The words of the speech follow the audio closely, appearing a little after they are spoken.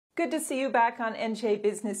Good to see you back on NJ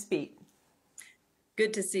Business Beat.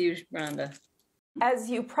 Good to see you, Rhonda. As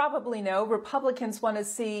you probably know, Republicans want to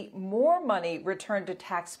see more money returned to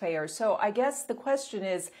taxpayers. So I guess the question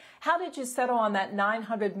is, how did you settle on that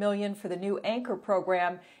 $900 million for the new anchor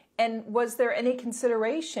program? And was there any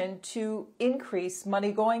consideration to increase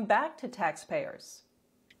money going back to taxpayers?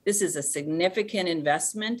 This is a significant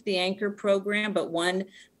investment, the anchor program, but one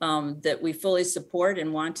that we fully support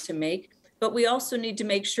and want to make. But we also need to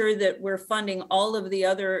make sure that we're funding all of the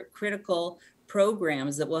other critical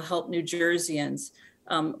programs that will help New Jerseyans.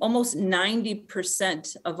 Almost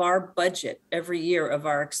 90% of our budget every year of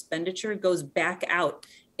our expenditure goes back out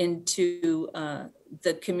into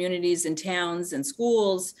the communities and towns and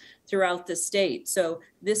schools throughout the state. So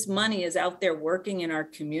this money is out there working in our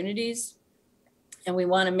communities. And we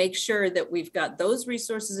want to make sure that we've got those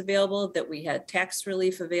resources available, that we had tax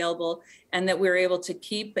relief available, and that we're able to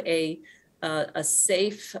keep a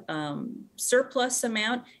safe surplus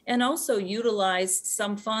amount, and also utilize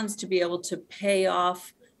some funds to be able to pay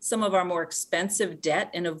off some of our more expensive debt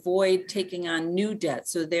and avoid taking on new debt.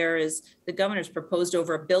 So there is, the governor's proposed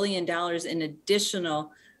over $1 billion in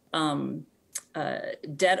additional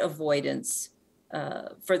debt avoidance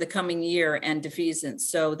for the coming year and defeasance.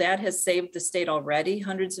 So that has saved the state already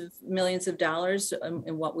hundreds of millions of dollars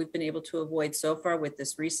in what we've been able to avoid so far with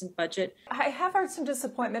this recent budget. I have heard some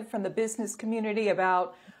disappointment from the business community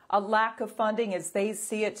about a lack of funding as they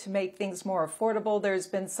see it to make things more affordable. There's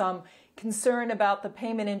been some concern about the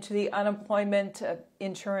payment into the unemployment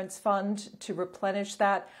insurance fund to replenish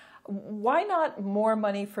that. Why not more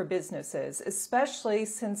money for businesses, especially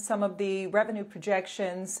since some of the revenue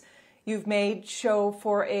projections you've made show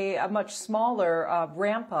for a much smaller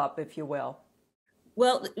ramp up, if you will?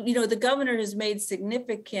 Well, you know, the governor has made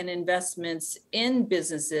significant investments in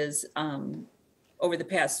businesses over the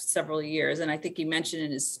past several years. And I think he mentioned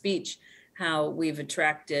in his speech how we've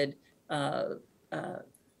attracted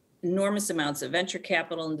enormous amounts of venture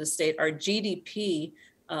capital in the state. Our GDP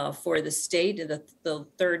for the state in the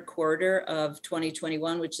third quarter of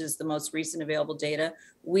 2021, which is the most recent available data,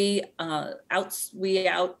 we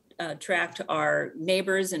tracked our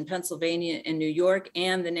neighbors in Pennsylvania and New York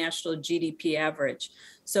and the national GDP average.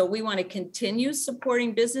 So we want to continue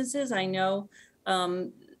supporting businesses. I know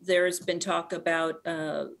there's been talk about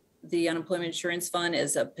the unemployment insurance fund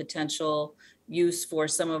as a potential use for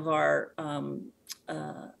some of our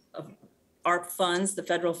funds, the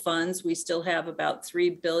federal funds. We still have about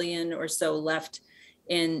 $3 billion or so left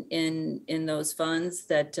in those funds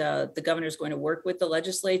that the governor is going to work with the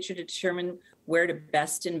legislature to determine where to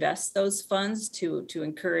best invest those funds to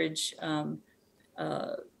encourage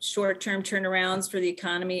short-term turnarounds for the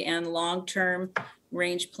economy and long-term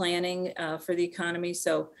range planning for the economy.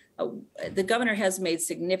 So the governor has made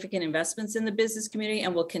significant investments in the business community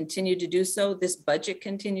and will continue to do so. This budget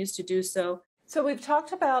continues to do so. So we've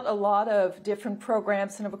talked about a lot of different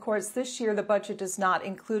programs, and of course this year the budget does not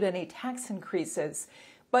include any tax increases.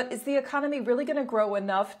 But is the economy really going to grow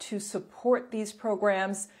enough to support these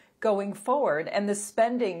programs going forward and the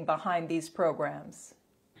spending behind these programs?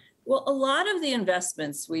 Well, a lot of the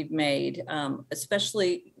investments we've made,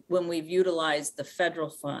 especially when we've utilized the federal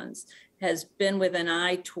funds, has been with an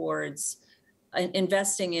eye towards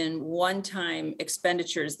investing in one-time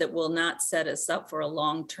expenditures that will not set us up for a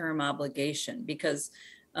long-term obligation. Because,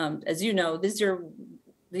 as you know,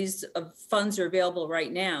 these funds are available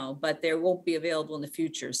right now, but they won't be available in the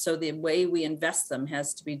future. So the way we invest them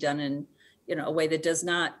has to be done in, you know, a way that does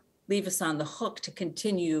not leave us on the hook to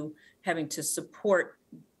continue having to support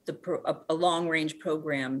a long-range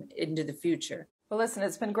program into the future. Well, listen,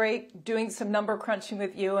 it's been great doing some number crunching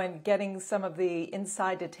with you and getting some of the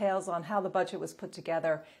inside details on how the budget was put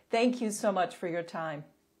together. Thank you so much for your time.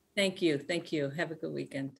 Thank you. Thank you. Have a good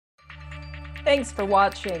weekend. Thanks for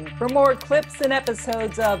watching. For more clips and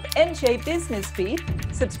episodes of NJ Business Beat,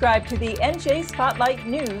 subscribe to the NJ Spotlight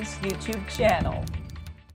News YouTube channel.